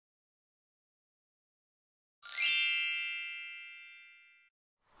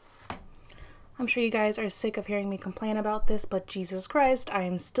I'm sure you guys are sick of hearing me complain about this, but Jesus Christ, I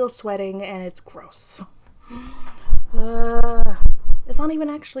am still sweating and it's gross. It's not even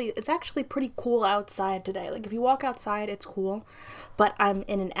it's actually pretty cool outside today. Like if you walk outside, it's cool, but I'm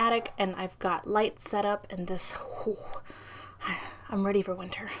in an attic and I've got lights set up and this, I'm ready for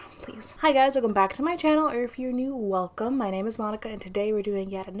winter, please. Hi guys, welcome back to my channel, or if you're new, welcome. My name is Monica and today we're doing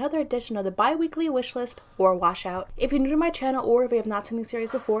yet another edition of the bi-weekly wishlist or washout. If you're new to my channel or if you have not seen the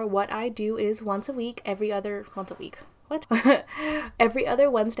series before, what I do is once a week, every other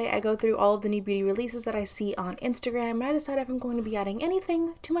Wednesday I go through all of the new beauty releases that I see on Instagram and I decide if I'm going to be adding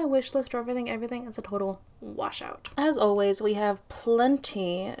anything to my wish list or everything as a total washout. As always, we have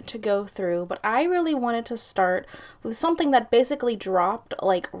plenty to go through, but I really wanted to start with something that basically dropped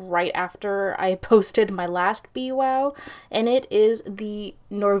like right after I posted my last BWoW, and it is the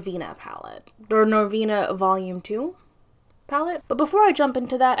Norvina palette, or Norvina Volume 2 palette. But before I jump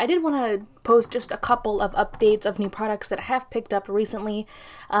into that, I did want to post just a couple of updates of new products that I have picked up recently.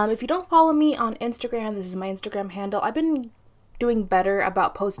 If you don't follow me on Instagram, this is my Instagram handle. I've been doing better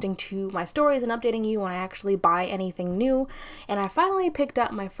about posting to my stories and updating you when I actually buy anything new, and I finally picked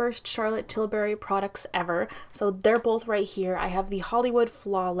up my first Charlotte Tilbury products ever. So they're both right here. I have the Hollywood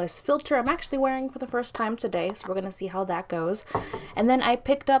Flawless filter I'm actually wearing for the first time today, so we're gonna see how that goes. And then I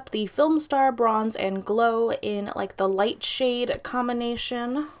picked up the Film Star Bronze and Glow in like the light shade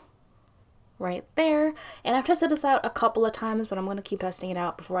combination right there, and I've tested this out a couple of times, but I'm going to keep testing it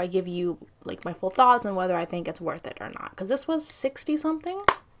out before I give you like my full thoughts on whether I think it's worth it or not, because this was 60 something.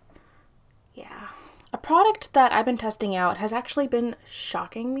 Yeah. A product that I've been testing out has actually been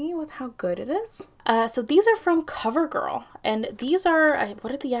shocking me with how good it is. So these are from CoverGirl, and these are,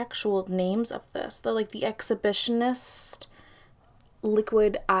 what are the actual names of this? They're like the Exhibitionist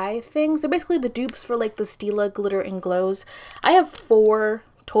liquid eye things. They're basically the dupes for like the Stila Glitter and Glows. I have 4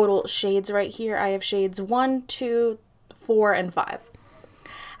 total shades right here. I have shades 1, 2, 4, and 5.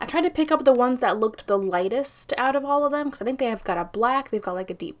 I tried to pick up the ones that looked the lightest out of all of them because I think they have got a black, they've got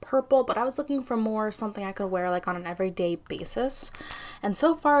like a deep purple, but I was looking for more something I could wear like on an everyday basis. And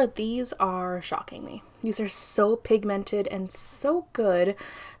so far these are shocking me. These are so pigmented and so good.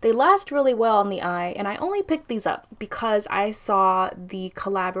 They last really well on the eye, and I only picked these up because I saw the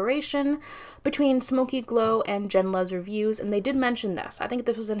collaboration between Smoky Glow and Jenla's reviews, and they did mention this. I think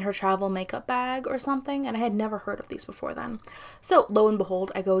this was in her travel makeup bag or something, and I had never heard of these before then. So lo and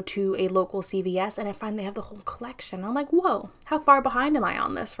behold, I go to a local CVS and I find they have the whole collection. I'm like, whoa, how far behind am I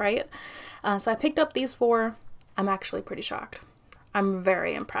on this, right? So I picked up these 4. I'm actually pretty shocked. I'm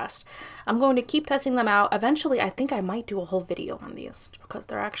very impressed. I'm going to keep testing them out. Eventually, I think I might do a whole video on these because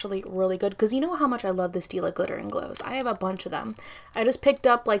they're actually really good. Because you know how much I love the Stila Glitter and Glows. I have a bunch of them. I just picked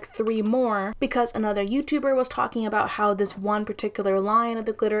up like 3 more because another YouTuber was talking about how this one particular line of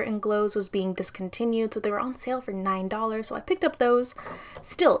the Glitter and Glows was being discontinued. So they were on sale for $9. So I picked up those.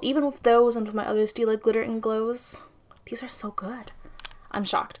 Still, even with those and with my other Stila Glitter and Glows, these are so good. I'm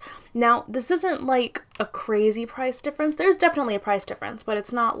shocked. Now, this isn't like a crazy price difference. There's definitely a price difference, but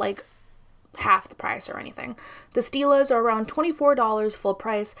it's not like half the price or anything. The Stilas are around $24 full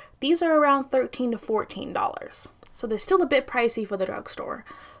price. These are around $13 to $14. So they're still a bit pricey for the drugstore,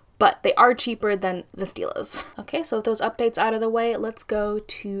 but they are cheaper than the Stilas. Okay, so with those updates out of the way, let's go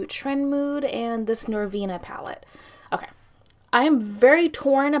to Trend Mood and this Norvina palette. Okay, I am very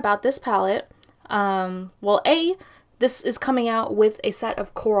torn about this palette. This is coming out with a set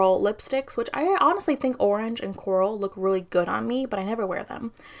of coral lipsticks, which I honestly think orange and coral look really good on me, but I never wear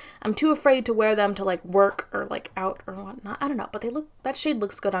them. I'm too afraid to wear them to like work or like out or whatnot. I don't know, but that shade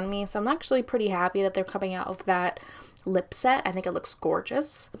looks good on me, so I'm actually pretty happy that they're coming out with that lip set. I think it looks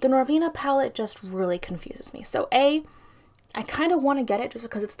gorgeous. But the Norvina palette just really confuses me. So I kind of want to get it just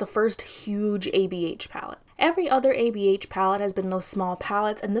because it's the first huge ABH palette. Every other ABH palette has been those small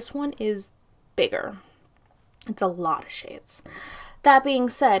palettes, and this one is bigger. It's a lot of shades. That being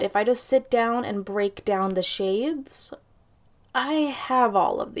said, if I just sit down and break down the shades, I have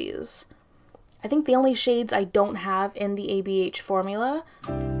all of these. I think the only shades I don't have in the ABH formula,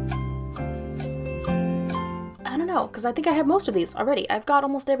 I don't know, because I think I have most of these already. I've got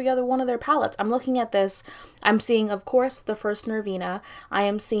almost every other one of their palettes. I'm looking at this. I'm seeing, of course, the first Norvina. I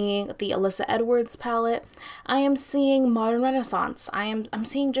am seeing the Alyssa Edwards palette. I am seeing Modern Renaissance. I'm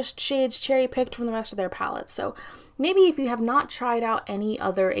seeing just shades cherry-picked from the rest of their palettes. So maybe if you have not tried out any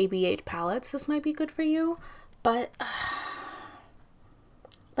other ABH palettes, this might be good for you. But,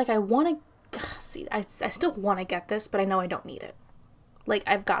 like, I want to, see, I still want to get this, but I know I don't need it. Like,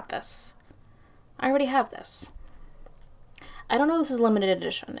 I've got this. I already have this. I don't know if this is limited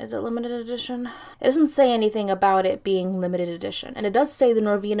edition. Is it limited edition? It doesn't say anything about it being limited edition. And it does say the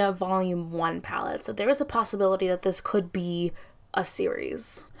Norvina Volume 1 palette. So there is a possibility that this could be a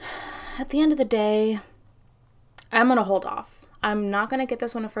series. At the end of the day, I'm going to hold off. I'm not going to get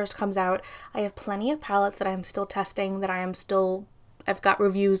this when it first comes out. I have plenty of palettes that I'm still testing, that I've got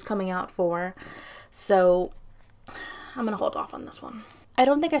reviews coming out for. So I'm going to hold off on this one. I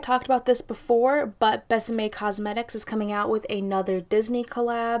don't think I talked about this before, but Besame Cosmetics is coming out with another Disney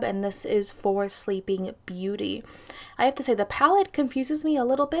collab, and this is for Sleeping Beauty. I have to say, the palette confuses me a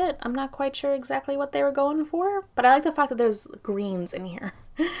little bit. I'm not quite sure exactly what they were going for, but I like the fact that there's greens in here.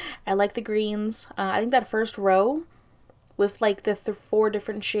 I like the greens. I think that first row with like the 4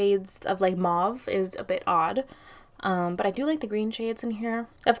 different shades of like mauve is a bit odd. But I do like the green shades in here.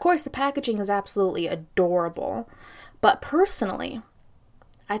 Of course, the packaging is absolutely adorable, but personally,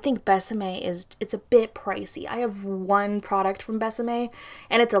 I think Besame it's a bit pricey. I have one product from Besame,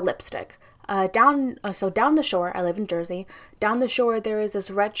 and it's a lipstick. Down the shore, I live in Jersey, down the shore there is this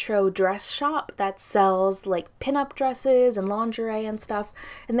retro dress shop that sells like pinup dresses and lingerie and stuff,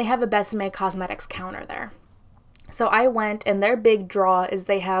 and they have a Besame Cosmetics counter there. So I went, and their big draw is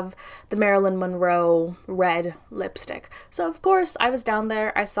they have the Marilyn Monroe red lipstick. So of course I was down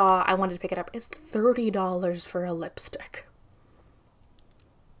there, I wanted to pick it up. It's $30 for a lipstick,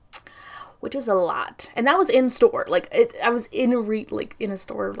 which is a lot. And that was in store. I was in a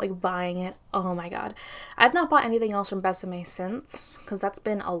store, like, buying it. Oh my god. I've not bought anything else from Besame since, because that's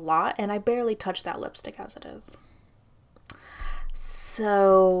been a lot, and I barely touch that lipstick as it is.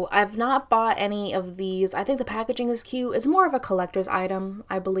 So I've not bought any of these. I think the packaging is cute. It's more of a collector's item,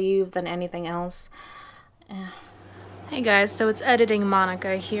 I believe, than anything else. Hey guys, so it's Editing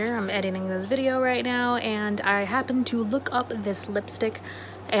Monica here. I'm editing this video right now, and I happened to look up this lipstick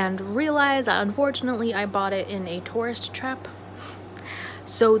and realize that unfortunately I bought it in a tourist trap.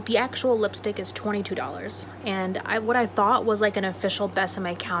 So the actual lipstick is $22, and what I thought was like an official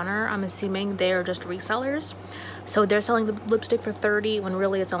Besame counter, I'm assuming they're just resellers. So they're selling the lipstick for $30 when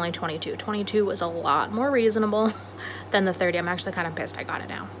really it's only $22. $22 is a lot more reasonable than the $30. I'm actually kind of pissed I got it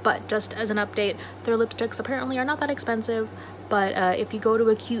now. But just as an update, their lipsticks apparently are not that expensive, but if you go to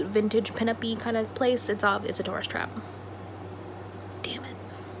a cute vintage pinup-y kind of place, it's a tourist trap. Damn it.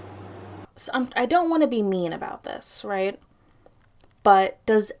 So I don't want to be mean about this, right? But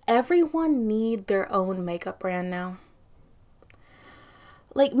does everyone need their own makeup brand now?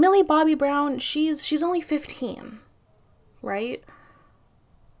 Like, Millie Bobby Brown, she's only 15, right?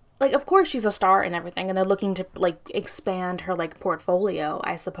 Like, of course she's a star and everything, and they're looking to, like, expand her, like, portfolio,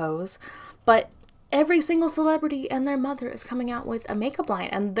 I suppose. But every single celebrity and their mother is coming out with a makeup line,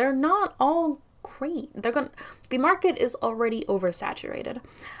 and they're not all great. The market is already oversaturated.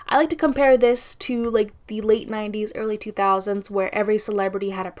 I like to compare this to, like, the late 90s, early 2000s, where every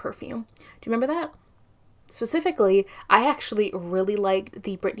celebrity had a perfume. Do you remember that? Specifically, I actually really liked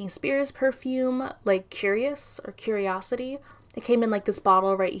the Britney Spears perfume, like Curious or Curiosity. It came in like this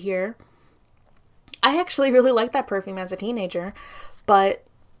bottle right here. I actually really liked that perfume as a teenager, but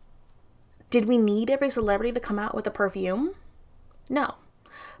did we need every celebrity to come out with a perfume? No.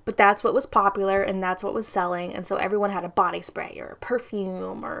 But that's what was popular, and that's what was selling, and so everyone had a body spray or a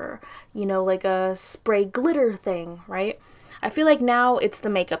perfume or, you know, like a spray glitter thing, right? I feel like now it's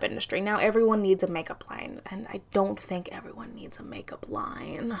the makeup industry. Now everyone needs a makeup line, and I don't think everyone needs a makeup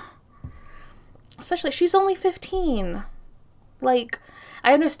line. Especially, she's only 15. Like,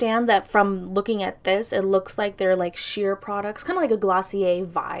 I understand that from looking at this, it looks like they're like sheer products, kind of like a Glossier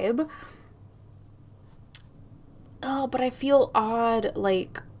vibe. Oh, but I feel odd,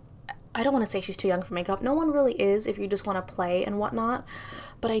 like, I don't want to say she's too young for makeup. No one really is if you just want to play and whatnot.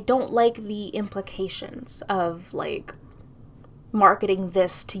 But I don't like the implications of, like, marketing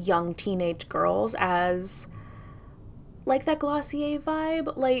this to young teenage girls as, like, that Glossier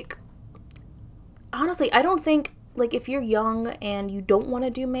vibe. Like, honestly, I don't think, like, if you're young and you don't want to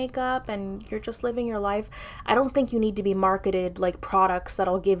do makeup and you're just living your life, I don't think you need to be marketed, like, products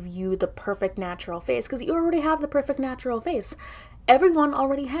that'll give you the perfect natural face, because you already have the perfect natural face. Everyone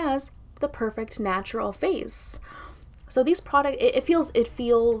already has the perfect natural face. So these products, it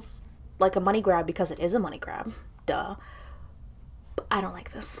feels like a money grab because it is a money grab. Duh. But I don't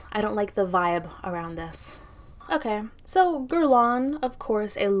like this. I don't like the vibe around this. Okay, so Guerlain, of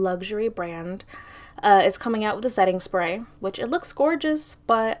course, a luxury brand, is coming out with a setting spray, which it looks gorgeous,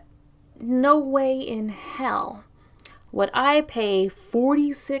 but no way in hell would I pay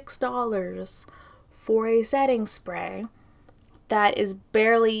 $46 for a setting spray that is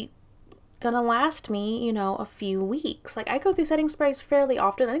barely gonna last me, you know, a few weeks. Like, I go through setting sprays fairly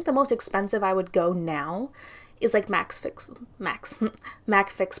often. I think the most expensive I would go now is like MAC Fix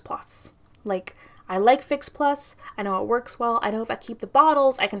Plus. Like, I like Fix Plus, I know it works well, I know if I keep the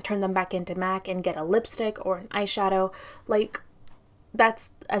bottles, I can turn them back into MAC and get a lipstick or an eyeshadow. Like, that's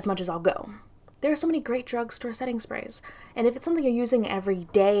as much as I'll go. There are so many great drugstore setting sprays, and if it's something you're using every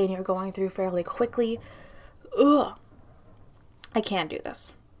day and you're going through fairly quickly, ugh, I can't do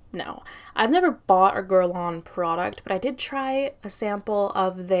this. No. I've never bought a Guerlain product, but I did try a sample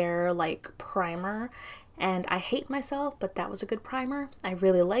of their, like, primer, and I hate myself, but that was a good primer. I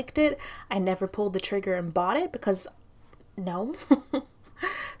really liked it. I never pulled the trigger and bought it because, no.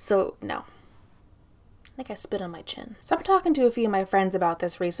 So, no. I think I spit on my chin. So I'm talking to a few of my friends about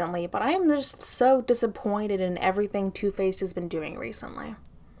this recently, but I am just so disappointed in everything Too Faced has been doing recently.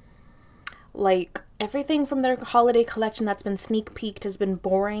 Like, everything from their holiday collection that's been sneak peeked has been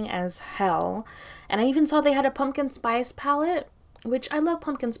boring as hell. And I even saw they had a pumpkin spice palette, which I love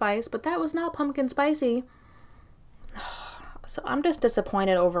pumpkin spice, but that was not pumpkin spicy. So I'm just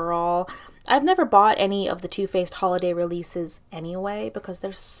disappointed overall. I've never bought any of the Too Faced holiday releases anyway, because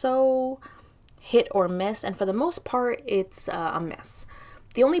they're so hit or miss, and for the most part, it's a miss.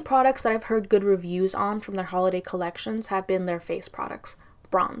 The only products that I've heard good reviews on from their holiday collections have been their face products,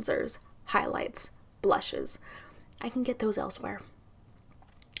 bronzers, highlights, blushes. I can get those elsewhere.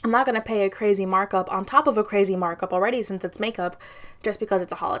 I'm not going to pay a crazy markup on top of a crazy markup already since it's makeup just because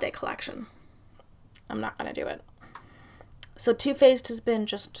it's a holiday collection. I'm not going to do it. So Too Faced has been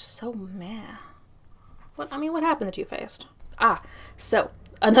just so meh. What happened to Too Faced? So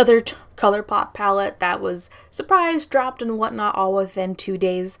another ColourPop palette that was surprised, dropped, and whatnot all within 2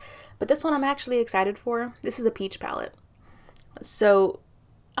 days. But this one I'm actually excited for. This is a peach palette. So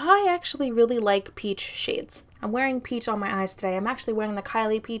I actually really like peach shades. I'm wearing peach on my eyes today. I'm actually wearing the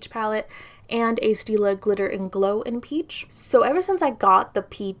Kylie Peach palette and a Stila Glitter and Glow in peach. So ever since I got the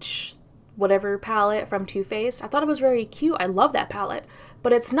peach whatever palette from Too Faced, I thought it was very cute. I love that palette.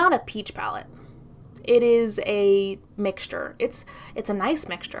 But it's not a peach palette. It is a mixture. It's a nice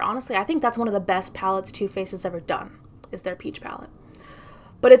mixture. Honestly, I think that's one of the best palettes Too Faced has ever done, is their peach palette.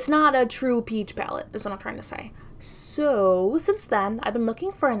 But it's not a true peach palette, is what I'm trying to say. So, since then, I've been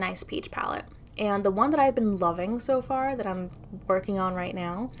looking for a nice peach palette. And the one that I've been loving so far, that I'm working on right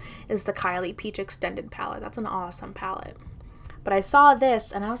now, is the Kylie Peach Extended palette. That's an awesome palette. But I saw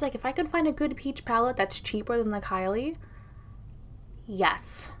this, and I was like, if I could find a good peach palette that's cheaper than the Kylie,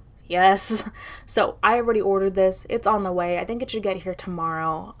 yes. Yes. So I already ordered this. It's on the way. I think it should get here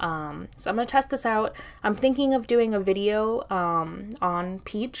tomorrow. So I'm going to test this out. I'm thinking of doing a video on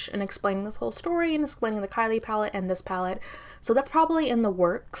peach and explaining this whole story and explaining the Kylie palette and this palette. So that's probably in the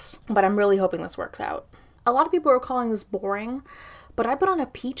works, but I'm really hoping this works out. A lot of people are calling this boring, but I've been on a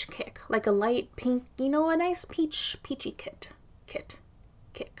peach kick, like a light pink, you know, a nice peachy kick. Can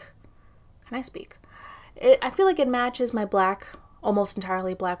I speak? I feel like it matches my almost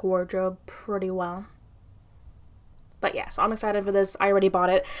entirely black wardrobe pretty well. But yeah, so I'm excited for this. I already bought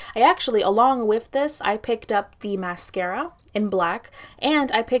it. I actually, along with this, I picked up the mascara in black,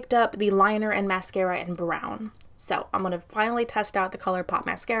 and I picked up the liner and mascara in brown. So I'm going to finally test out the ColourPop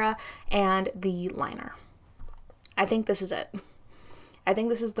mascara and the liner. I think this is it. I think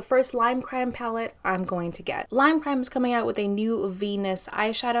this is the first Lime Crime palette I'm going to get. Lime Crime is coming out with a new Venus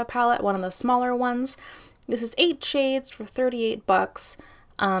eyeshadow palette, one of the smaller ones. This is 8 shades for 38 bucks.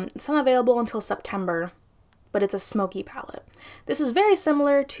 It's not available until September, but it's a smoky palette. This is very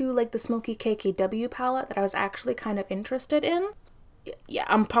similar to like the smoky KKW palette that I was actually kind of interested in. Yeah,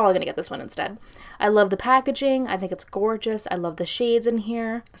 I'm probably gonna get this one instead. I love the packaging. I think it's gorgeous. I love the shades in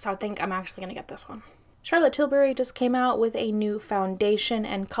here. So I think I'm actually gonna get this one. Charlotte Tilbury just came out with a new foundation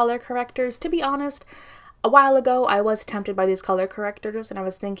and color correctors. To be honest, a while ago, I was tempted by these color correctors, and I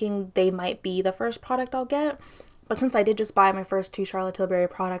was thinking they might be the first product I'll get. But since I did just buy my first 2 Charlotte Tilbury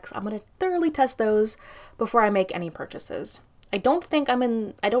products, I'm going to thoroughly test those before I make any purchases. I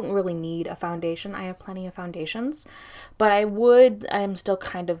don't really need a foundation. I have plenty of foundations. But I'm still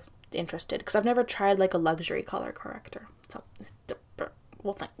kind of interested, because I've never tried like a luxury color corrector. So,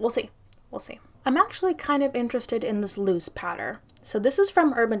 we'll see. I'm actually kind of interested in this loose powder. So this is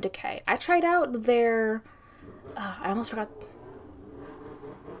from Urban Decay. I tried out their, I almost forgot.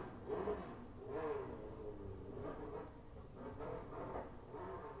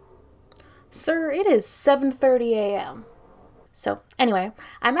 Sir, it is 7:30 a.m. So anyway,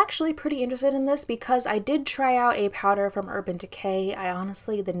 I'm actually pretty interested in this because I did try out a powder from Urban Decay.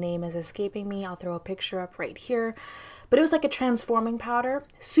 The name is escaping me. I'll throw a picture up right here. But it was like a transforming powder,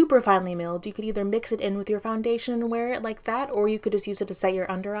 super finely milled. You could either mix it in with your foundation and wear it like that, or you could just use it to set your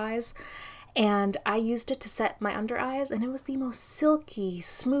under eyes. And I used it to set my under eyes, and it was the most silky,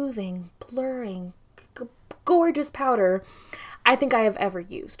 smoothing, blurring, gorgeous powder I think I have ever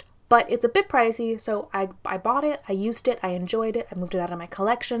used. But it's a bit pricey, so I bought it, I used it, I enjoyed it, I moved it out of my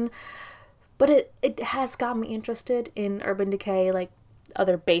collection. But it has got me interested in Urban Decay, like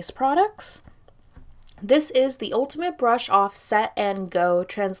other base products. This is the Ultimate Brush Off Set and Go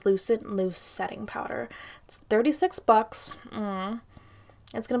Translucent Loose Setting Powder. It's 36 bucks.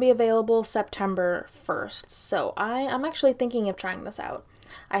 It's going to be available September 1st. So I'm actually thinking of trying this out.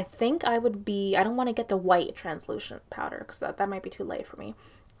 I think I don't want to get the white translucent powder because that might be too light for me.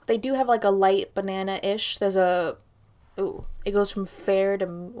 They do have like a light banana-ish. There's it goes from fair to,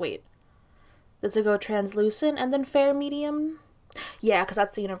 wait. Does it go translucent and then fair medium? Yeah, because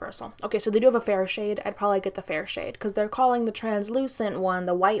that's the universal. Okay, so they do have a fair shade. I'd probably get the fair shade because they're calling the translucent one,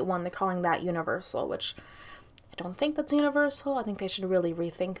 the white one, they're calling that universal, which I don't think that's universal. I think they should really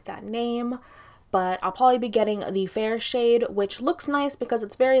rethink that name. But I'll probably be getting the fair shade, which looks nice because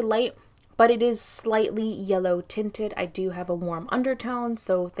it's very light, but it is slightly yellow tinted. I do have a warm undertone,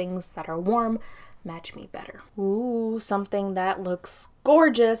 so things that are warm match me better. Ooh, something that looks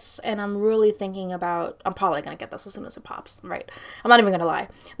gorgeous, and I'm really thinking about, I'm probably gonna get this as soon as it pops, right? I'm not even gonna lie.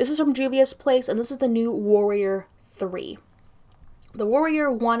 This is from Juvia's Place, and this is the new Warrior 3. The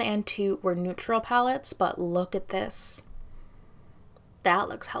Warrior 1 and 2 were neutral palettes, but look at this. That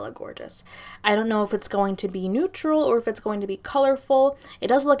looks hella gorgeous. I don't know if it's going to be neutral or if it's going to be colorful. It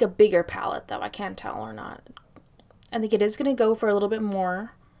does look a bigger palette, though. I can't tell or not. I think it is gonna go for a little bit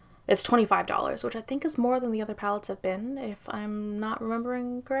more. It's $25, which I think is more than the other palettes have been, if I'm not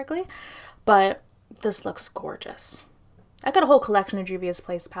remembering correctly. But this looks gorgeous. I got a whole collection of Juvia's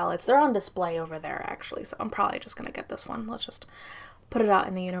Place palettes. They're on display over there, actually, so I'm probably just going to get this one. Let's just put it out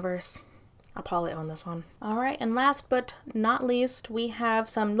in the universe. I'll probably own this one. Alright, and last but not least, we have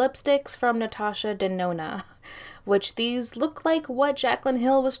some lipsticks from Natasha Denona, which these look like what Jaclyn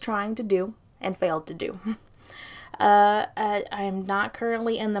Hill was trying to do and failed to do. I am not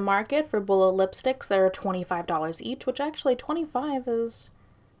currently in the market for bullet lipsticks. They're $25 each, which actually 25 is...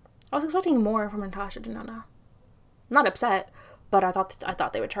 I was expecting more from Natasha Denona. Not upset, but I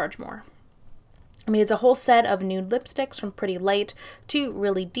thought they would charge more. I mean, it's a whole set of nude lipsticks from pretty light to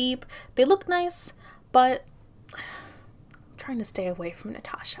really deep. They look nice, but I'm trying to stay away from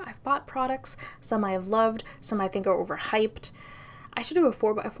Natasha. I've bought products, some I have loved, some I think are overhyped. I should do a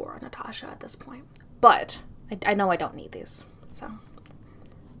 4x4 on Natasha at this point, but I know I don't need these, so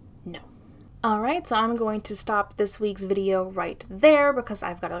no. Alright, so I'm going to stop this week's video right there because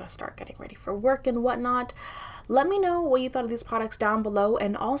I've got to start getting ready for work and whatnot. Let me know what you thought of these products down below,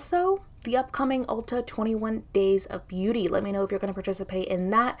 and also the upcoming Ulta 21 Days of Beauty. Let me know if you're going to participate in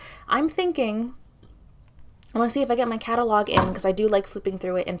that. I'm thinking, I want to see if I get my catalog in because I do like flipping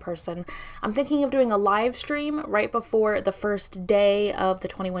through it in person. I'm thinking of doing a live stream right before the first day of the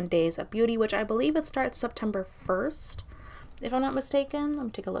 21 Days of Beauty, which I believe it starts September 1st, if I'm not mistaken. Let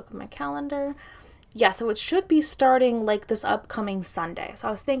me take a look at my calendar. Yeah, so it should be starting like this upcoming Sunday. So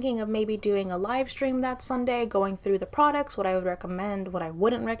I was thinking of maybe doing a live stream that Sunday, going through the products, what I would recommend, what I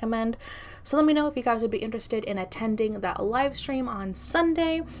wouldn't recommend. So let me know if you guys would be interested in attending that live stream on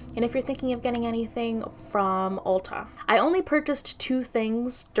Sunday, and if you're thinking of getting anything from Ulta. I only purchased 2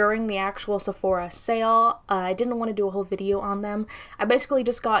 things during the actual Sephora sale. I didn't want to do a whole video on them. I basically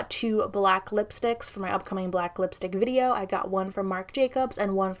just got 2 black lipsticks for my upcoming black lipstick video. I got one from Marc Jacobs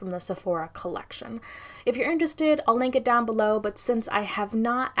and one from the Sephora collection. If you're interested, I'll link it down below, but since I have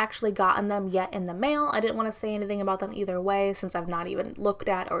not actually gotten them yet in the mail, I didn't want to say anything about them either way since I've not even looked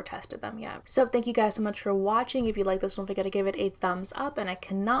at or tested them yet. So thank you guys so much for watching. If you like this, don't forget to give it a thumbs up, and I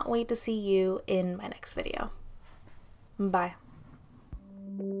cannot wait to see you in my next video. Bye.